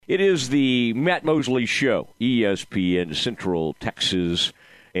It is the Matt Mosley Show, ESPN Central Texas,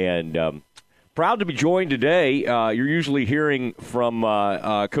 and proud to be joined today. You're usually hearing from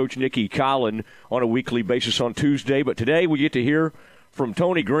Coach Nikki Collin on a weekly basis on Tuesday, but today we get to hear from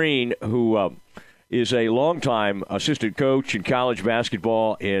Tony Greene, who is a longtime assistant coach in college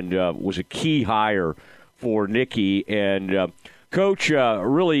basketball and was a key hire for Nikki. And Coach,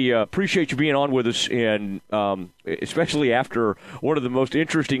 really appreciate you being on with us, and especially after one of the most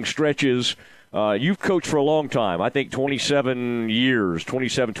interesting stretches. You've coached for a long time, I think 27,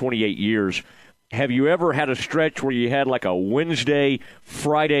 28 years. Have you ever had a stretch where you had like a Wednesday,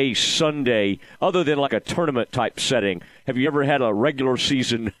 Friday, Sunday, other than like a tournament-type setting? Have you ever had a regular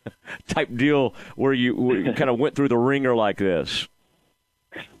season type deal where you kind of went through the ringer like this?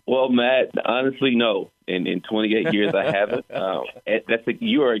 Well, Matt, honestly, no. In 28 years, I haven't.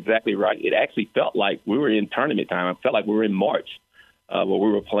 You are exactly right. It actually felt like we were in tournament time. I felt like we were in March where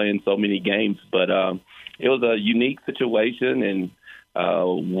we were playing so many games. But it was a unique situation, and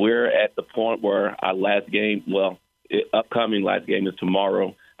we're at the point where our last game, upcoming last game is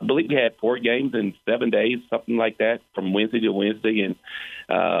tomorrow. I believe we had 4 games in 7 days, something like that, from Wednesday to Wednesday. And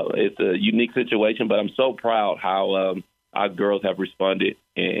it's a unique situation, but I'm so proud how our girls have responded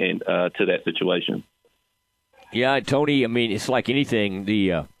and to that situation. Yeah, Tony, I mean, it's like anything.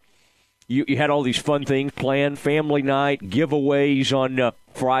 You had all these fun things planned, family night, giveaways on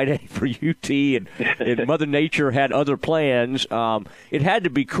Friday for UT, and Mother Nature had other plans. It had to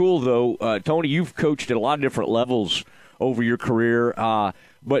be cool, though. Tony, you've coached at a lot of different levels over your career,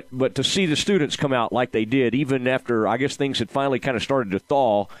 but to see the students come out like they did, even after, I guess, things had finally kind of started to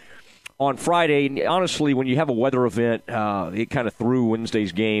thaw on Friday. And honestly, when you have a weather event, it kind of threw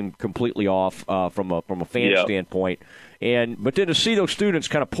Wednesday's game completely off from a fan standpoint. But then to see those students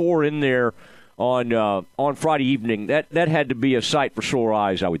kind of pour in there on Friday evening, that had to be a sight for sore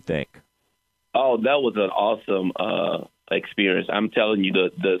eyes, I would think. Oh, that was an awesome experience. I'm telling you,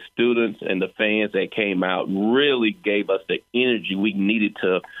 the students and the fans that came out really gave us the energy we needed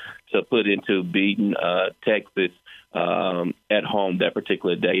to put into beating Texas at home that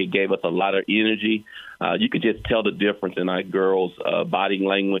particular day. It gave us a lot of energy. You could just tell the difference in our girls' body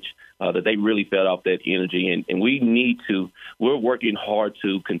language, that they really fed off that energy. And we're working hard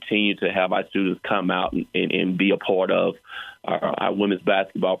to continue to have our students come out and be a part of our women's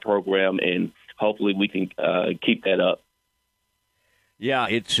basketball program, and hopefully we can keep that up. Yeah,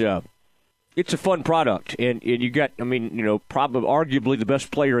 it's a fun product, and you got, probably arguably the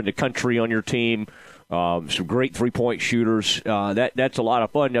best player in the country on your team. Some great three-point shooters. That's a lot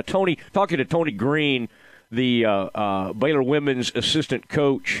of fun. Now, Tony, talking to Tony Greene, the Baylor women's assistant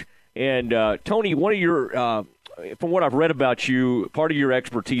coach, and Tony, one of your, from what I've read about you, part of your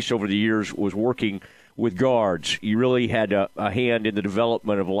expertise over the years was working with guards. You really had a hand in the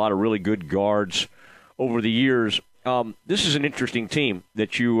development of a lot of really good guards over the years. This is an interesting team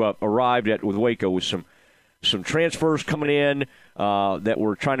that you arrived at with Waco, with some transfers coming in that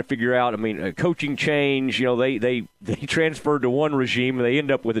we're trying to figure out. I mean, a coaching change. They transferred to one regime and they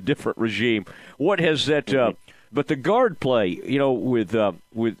end up with a different regime. What has that? But the guard play,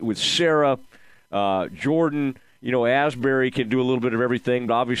 with Sarah, Jordan, Asbury can do a little bit of everything,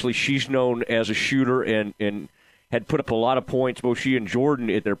 but obviously she's known as a shooter and had put up a lot of points, both she and Jordan,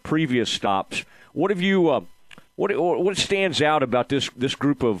 at their previous stops. What have you? What stands out about this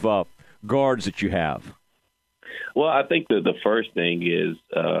group of guards that you have? Well, I think the first thing is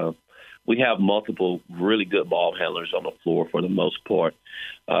we have multiple really good ball handlers on the floor for the most part,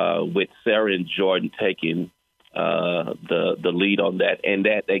 with Sarah and Jordan taking the lead on that. And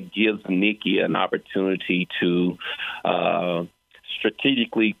that gives Nikki an opportunity to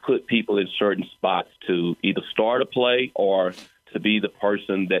strategically put people in certain spots to either start a play or to be the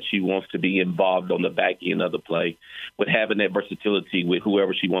person that she wants to be involved on the back end of the play, with having that versatility with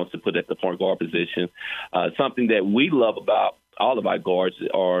whoever she wants to put at the point guard position. Something that we love about all of our guards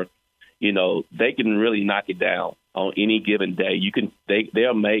are, they can really knock it down on any given day.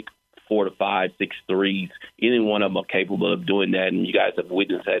 They'll make 4 to 5, 6 threes. Any one of them are capable of doing that, and you guys have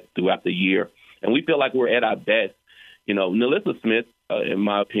witnessed that throughout the year. And we feel like we're at our best. Nalissa Smith, in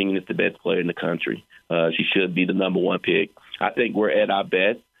my opinion, is the best player in the country. She should be the number one pick. I think we're at our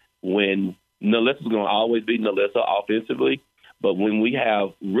best when Nalissa's going to always be Nalissa offensively, but when we have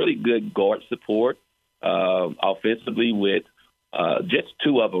really good guard support offensively with just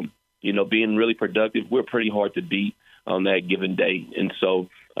 2 of them, being really productive, we're pretty hard to beat on that given day. And so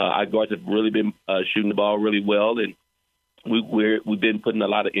our guards have really been shooting the ball really well, and we've been putting a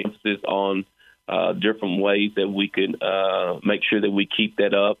lot of emphasis on different ways that we can make sure that we keep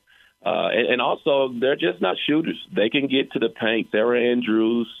that up. And also, they're just not shooters. They can get to the paint. Sarah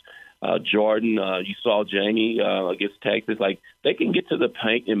Andrews, Jordan, you saw Jamie against Texas. Like, they can get to the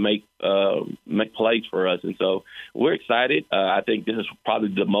paint and make plays for us. And so we're excited. I think this is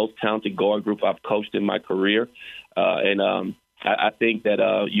probably the most talented guard group I've coached in my career. I think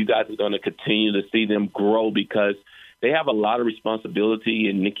that you guys are going to continue to see them grow because they have a lot of responsibility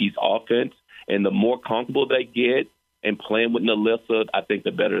in Nikki's offense. And the more comfortable they get and playing with Nalissa, I think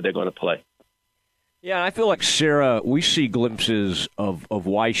the better they're going to play. Yeah, I feel like Sarah, we see glimpses of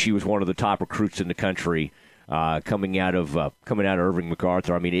why she was one of the top recruits in the country coming out of Irving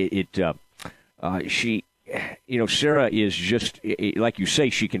MacArthur. I mean, Sarah is just, like you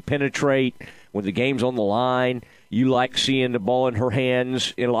say, she can penetrate when the game's on the line. You like seeing the ball in her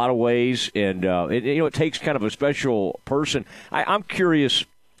hands in a lot of ways, and it takes kind of a special person. I'm curious,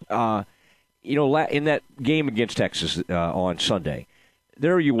 in that game against Texas on Sunday,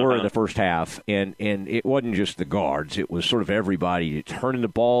 there you were in the first half, and it wasn't just the guards. It was sort of everybody turning the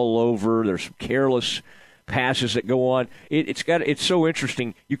ball over. There's some careless passes that go on. It's so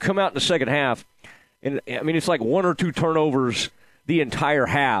interesting. You come out in the second half, and, I mean, it's like one or two turnovers the entire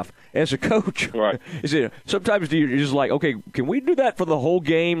half. As a coach, right. Sometimes you're just like, okay, can we do that for the whole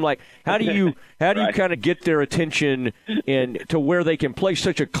game? Like, how do you right. kind of get their attention and to where they can play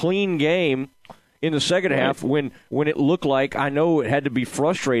such a clean game in the second half when it looked like, I know it had to be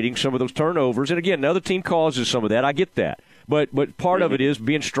frustrating, some of those turnovers. And again, another team causes some of that. I get that. But part of it is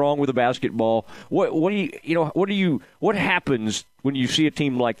being strong with the basketball. What happens when you see a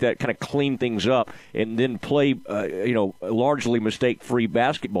team like that kind of clean things up and then play largely mistake-free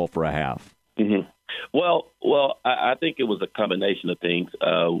basketball for a half? Mm-hmm. Well, I think it was a combination of things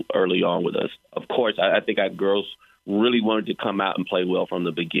early on with us. Of course, I think our girls really wanted to come out and play well from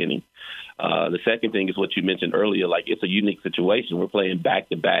the beginning. The second thing is what you mentioned earlier. Like, it's a unique situation. We're playing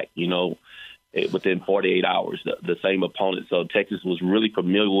back-to-back, within 48 hours, the same opponent. So Texas was really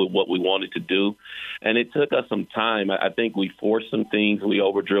familiar with what we wanted to do. And it took us some time. I think we forced some things. We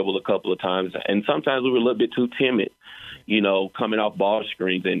over-dribbled a couple of times. And sometimes we were a little bit too timid, coming off ball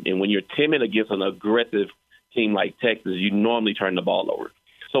screens. And when you're timid against an aggressive team like Texas, you normally turn the ball over.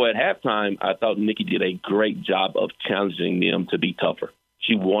 So at halftime, I thought Nikki did a great job of challenging them to be tougher.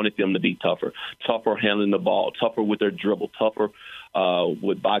 She wanted them to be tougher handling the ball, tougher with their dribble, tougher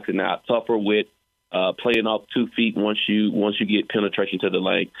with boxing out, tougher with playing off 2 feet once you get penetration to the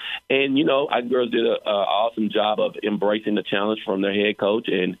lane. And, our girls did an awesome job of embracing the challenge from their head coach,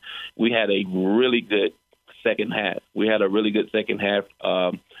 and we had a really good second half.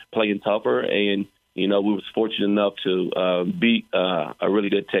 Playing tougher, and, we was fortunate enough to beat a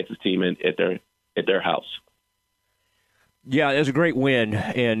really good Texas team at their house. Yeah, it was a great win,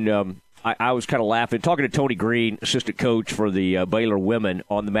 and I was kind of laughing. Talking to Tony Greene, assistant coach for the Baylor women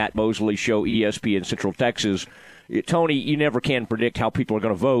on the Matt Mosley Show, ESPN Central Texas. Tony, you never can predict how people are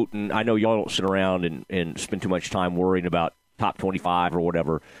going to vote, and I know y'all don't sit around and spend too much time worrying about top 25 or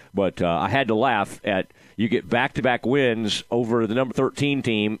whatever, but I had to laugh at you get back-to-back wins over the number 13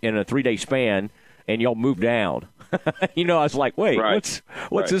 team in a 3-day span, and y'all move down. I was like, wait, right.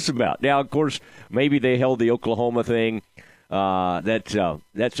 what's this about? Now, of course, maybe they held the Oklahoma thing. But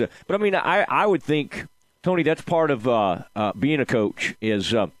I mean, I would think, Tony, that's part of being a coach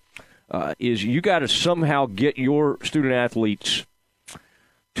is you got to somehow get your student athletes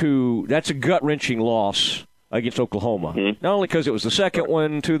to. That's a gut-wrenching loss against Oklahoma. Mm-hmm. Not only because it was the second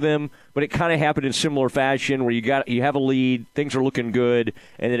one to them, but it kind of happened in similar fashion where you have a lead, things are looking good,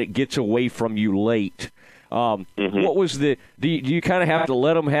 and then it gets away from you late. What was do you kind of have to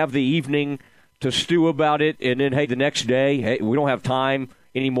let them have the evening to stew about it, and then, hey, the next day, hey, we don't have time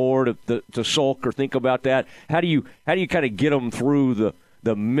anymore to sulk or think about that? How do you kind of get them through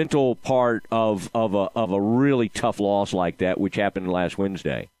the mental part of a really tough loss like that, which happened last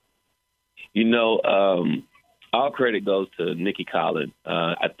Wednesday? All credit goes to Nikki Collins.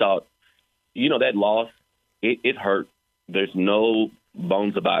 I thought, that loss, it hurt. There's no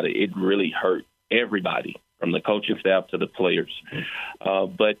bones about it. It really hurt everybody, from the coaching staff to the players.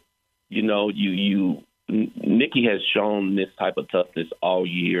 But Nikki has shown this type of toughness all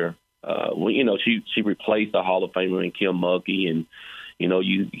year. She replaced a Hall of Famer in Kim Mulkey, and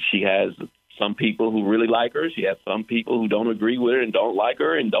she has some people who really like her. She has some people who don't agree with her and don't like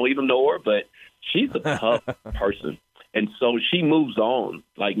her and don't even know her. But she's a tough person, and so she moves on.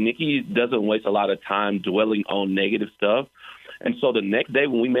 Like, Nikki doesn't waste a lot of time dwelling on negative stuff. And so the next day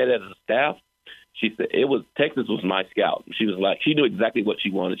when we met as a staff, she said Texas was my scout. She was like, she knew exactly what she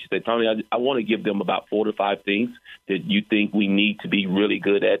wanted. She said, Tony, I want to give them about 4 to 5 things that you think we need to be really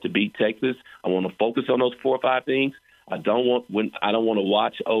good at to beat Texas. I want to focus on those 4 or 5 things. I don't want to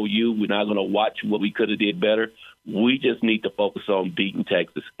watch OU. We're not going to watch what we could have did better. We just need to focus on beating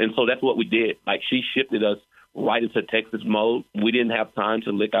Texas. And so that's what we did. Like, she shifted us right into Texas mode. We didn't have time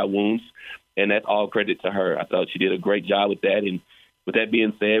to lick our wounds, and that's all credit to her. I thought she did a great job with that. And with that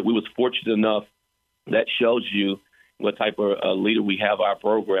being said, we was fortunate enough. That shows you what type of leader we have our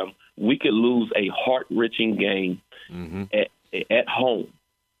program. We could lose a heart-wrenching game at home,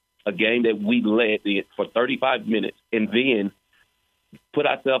 a game that we led for 35 minutes, and then put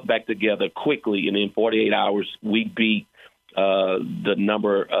ourselves back together quickly, and in 48 hours, we beat the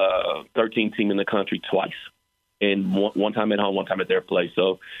number 13 team in the country twice, and one time at home, one time at their place.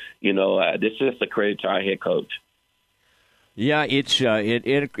 So, this is just a credit to our head coach. Yeah, it's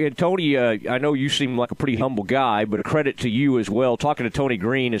Tony, I know you seem like a pretty humble guy, but a credit to you as well. Talking to Tony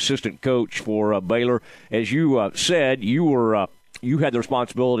Greene, assistant coach for Baylor, as you said, you had the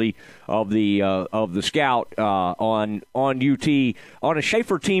responsibility of the scout on UT on a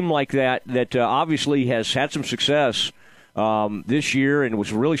Schaefer team like that obviously has had some success this year and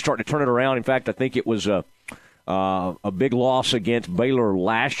was really starting to turn it around. In fact, I think it was a big loss against Baylor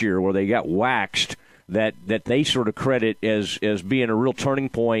last year where they got waxed. That they sort of credit as being a real turning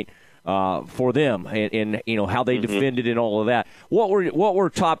point for them, and how they defended and all of that. What were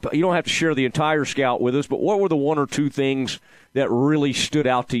top? You don't have to share the entire scout with us, but what were the one or two things that really stood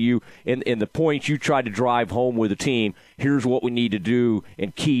out to you in the points you tried to drive home with the team? Here's what we need to do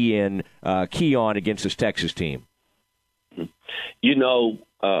and key on against this Texas team.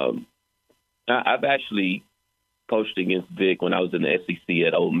 I've actually coached against Vic when I was in the SEC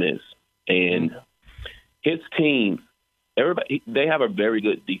at Ole Miss, and his team, they have a very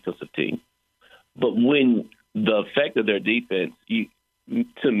good defensive team. But when the effect of their defense,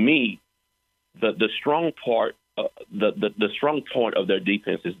 to me, the strong part, the strong point of their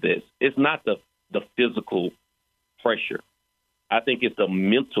defense is this: it's not the physical pressure. I think it's the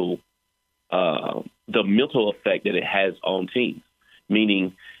mental effect that it has on teams.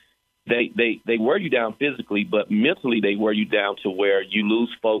 Meaning, They wear you down physically, but mentally they wear you down to where you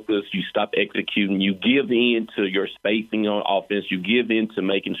lose focus, you stop executing, you give in to your spacing on offense, you give in to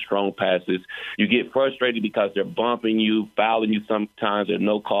making strong passes, you get frustrated because they're bumping you, fouling you sometimes at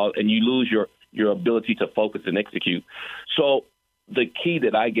no call, and you lose your ability to focus and execute. So the key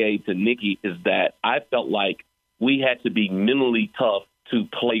that I gave to Nikki is that I felt like we had to be mentally tough to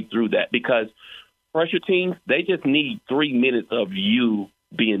play through that, because pressure teams, they just need 3 minutes of you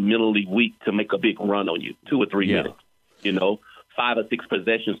being mentally weak to make a big run on you, 2 or 3 minutes, 5 or 6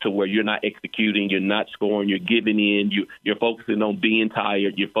 possessions to where you're not executing, you're not scoring, you're giving in, you're focusing on being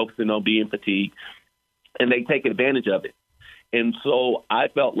tired, you're focusing on being fatigued, and they take advantage of it. And so I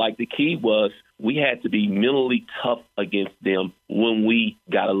felt like the key was we had to be mentally tough against them when we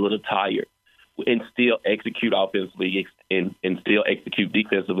got a little tired and still execute offensively and still execute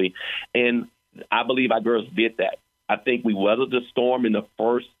defensively. And I believe our girls did that. I think we weathered the storm in the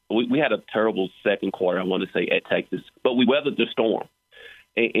first. We had a terrible second quarter, I want to say, at Texas, but we weathered the storm,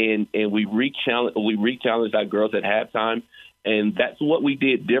 and we re-challenged our girls at halftime, and that's what we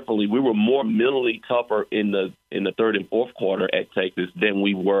did differently. We were more mentally tougher in the third and fourth quarter at Texas than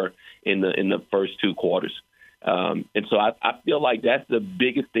we were in the first 2 quarters, and so I feel like that's the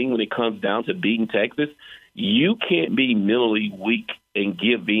biggest thing when it comes down to beating Texas. You can't be mentally weak and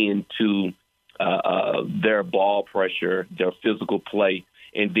give in to their ball pressure, their physical play,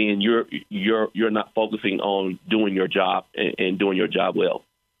 and then you're not focusing on doing your job and doing your job well.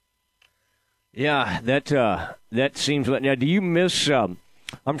 Yeah, that seems like. Now, do you miss?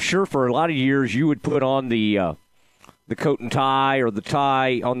 I'm sure for a lot of years you would put on the coat and tie or the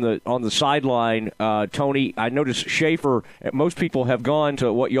tie on the sideline. Tony, I noticed Schaefer. Most people have gone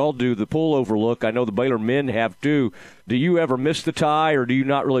to what y'all do, the pullover look. I know the Baylor men have too. Do you ever miss the tie, or do you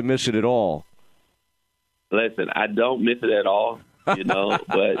not really miss it at all? Listen, I don't miss it at all, but,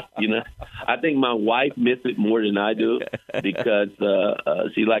 I think my wife misses it more than I do because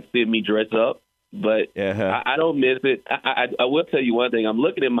she likes seeing me dress up. But I don't miss it. I will tell you one thing. I'm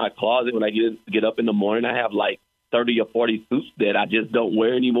looking in my closet when I get up in the morning. I have like 30 or 40 suits that I just don't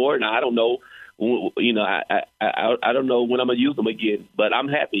wear anymore, and I don't know, I don't know when I'm going to use them again. But I'm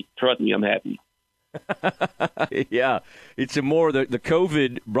happy. Trust me, I'm happy. Yeah, it's the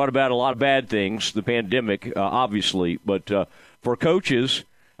COVID brought about a lot of bad things, the pandemic, obviously. But for coaches,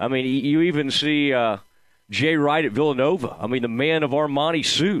 I mean, you even see Jay Wright at Villanova. I mean, the man of Armani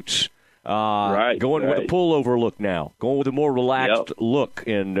suits, going with a pullover look now, going with a more relaxed look,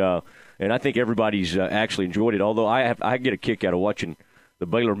 and I think everybody's actually enjoyed it. Although I get a kick out of watching the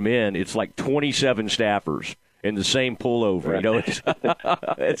Baylor men. It's like 27 staffers in the same pullover,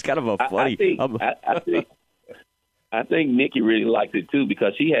 it's kind of a funny. I think Nikki really likes it too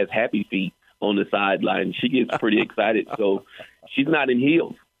because she has happy feet on the sideline. She gets pretty excited, so she's not in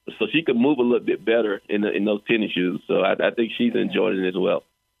heels, so she can move a little bit better in those tennis shoes. So I think she's enjoying it as well.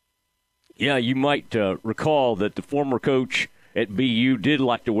 Yeah, you might recall that the former coach at BU did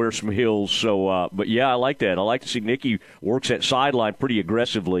like to wear some heels. So, but yeah, I like that. I like to see Nikki works that sideline pretty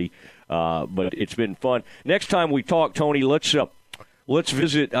aggressively. But it's been fun. Next time we talk, Tony, let's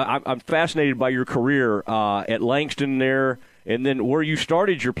visit. I'm fascinated by your career at Langston there, and then where you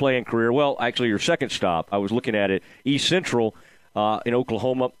started your playing career. Well, actually, your second stop. I was looking at it, East Central in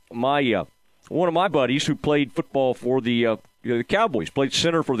Oklahoma. One of my buddies who played football for the Cowboys, played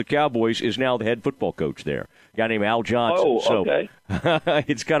center for the Cowboys, is now the head football coach there. A guy named Al Johnson. Oh, okay. So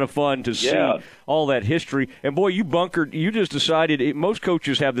it's kind of fun to see all that history. And, boy, you just decided most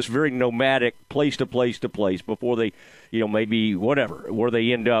coaches have this very nomadic place to place to place before they, maybe whatever, where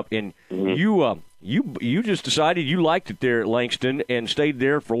they end up. And you just decided you liked it there at Langston and stayed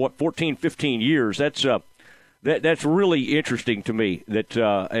there for, 14, 15 years. That's really interesting to me.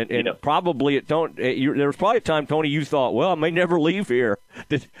 Probably there was probably a time, Tony, you thought, well, I may never leave here.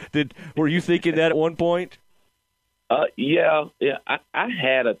 Were you thinking that at one point? Yeah. I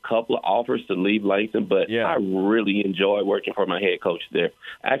had a couple of offers to leave Langston, but I really enjoy working for my head coach there.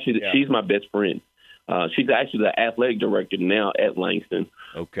 Actually, she's my best friend. She's actually the athletic director now at Langston.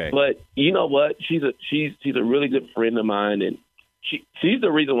 Okay. But you know what? She's a really good friend of mine, and she's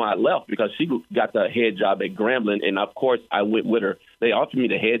the reason why I left, because she got the head job at Grambling, and of course I went with her. They offered me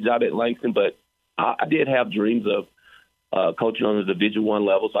the head job at Langston, but I did have dreams of coaching on the Division I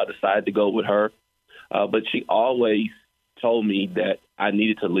level, so I decided to go with her. But she always told me that I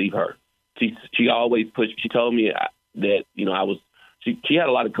needed to leave her. She always pushed. She told me that I was. She had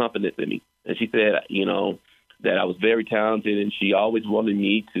a lot of confidence in me, and she said that I was very talented, and she always wanted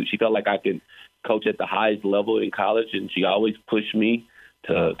me to. She felt like I could coach at the highest level in college, and she always pushed me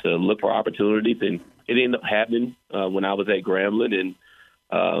to look for opportunities, and it ended up happening when I was at Grambling, and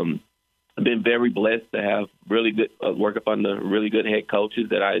I've been very blessed to have really good work up under really good head coaches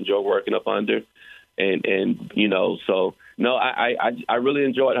that I enjoy working up under, and so no, I really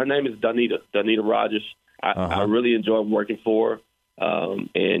enjoyed. Her name is Donita Rogers. I really enjoyed working for her,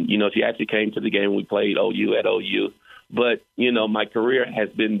 and she actually came to the game when we played OU at OU. But my career has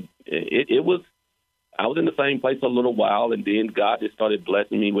been I was in the same place a little while, and then God just started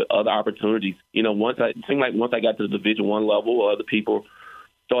blessing me with other opportunities. It seemed like once I got to the Division I level, other people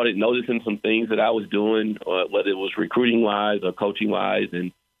started noticing some things that I was doing, whether it was recruiting wise or coaching wise,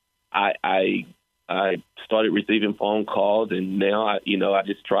 and I started receiving phone calls, and now I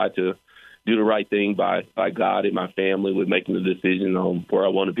just try to do the right thing by God and my family with making the decision on where I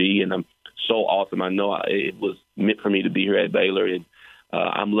want to be, and I'm so awesome. I know it was meant for me to be here at Baylor, and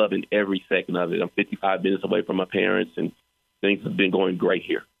I'm loving every second of it. I'm 55 minutes away from my parents, and things have been going great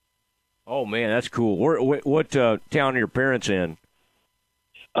here. Oh, man, that's cool. What town are your parents in?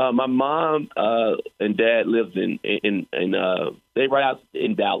 My mom and dad lives in they right out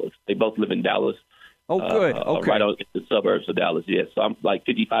in Dallas. They both live in Dallas. Oh, good. Okay. Right out in the suburbs of Dallas, yes. So I'm like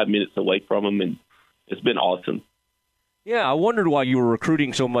 55 minutes away from them, and it's been awesome. Yeah, I wondered why you were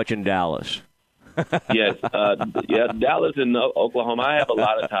recruiting so much in Dallas. Yes, Dallas and Oklahoma. I have a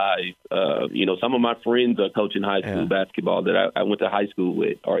lot of ties. Some of my friends are coaching high school basketball that I went to high school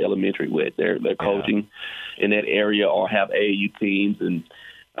with or elementary with. They're coaching in that area or have AAU teams, and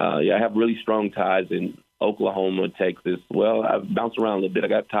I have really strong ties in Oklahoma, Texas. Well, I've bounced around a little bit. I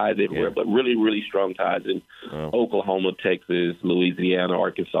got ties everywhere, but really, really strong ties in Oklahoma, Texas, Louisiana,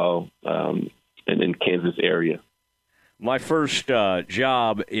 Arkansas, and then Kansas area. My first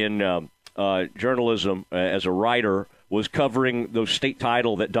job in journalism as a writer was covering those state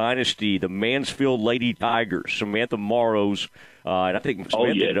title, that dynasty, the Mansfield Lady Tigers, Samantha Morrow's, and I think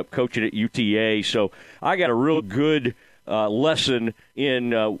Samantha ended up coaching at UTA. So I got a real good lesson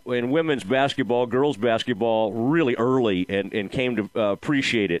in women's basketball, girls basketball, really early, and came to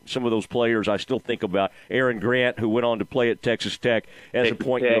appreciate it. Some of those players I still think about. Aaron Grant, who went on to play at Texas Tech as a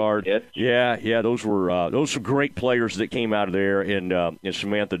point guard. Yes. Yeah, those were great players that came out of there, and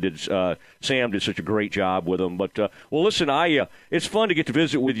Samantha did. Sam did such a great job with them. But well, listen, it's fun to get to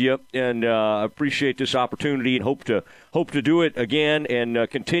visit with you, and I appreciate this opportunity, and hope to do it again, and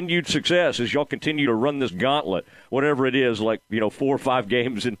continued success as y'all continue to run this gauntlet, whatever it is, like 4 or 5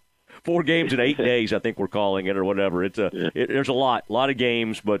 games in 8 days, I think we're calling it, or whatever. There's a lot of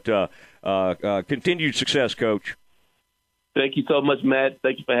games, but continued success, Coach. Thank you so much, Matt.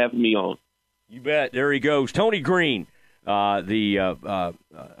 Thank you for having me on. You bet. There he goes, Tony Greene, the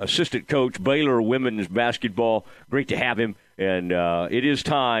assistant coach, Baylor women's basketball. Great to have him, and it is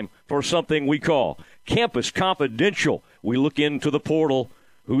time for something we call Campus Confidential. We look into the portal.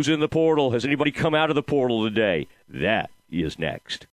 Who's in the portal? Has anybody come out of the portal today? That is next.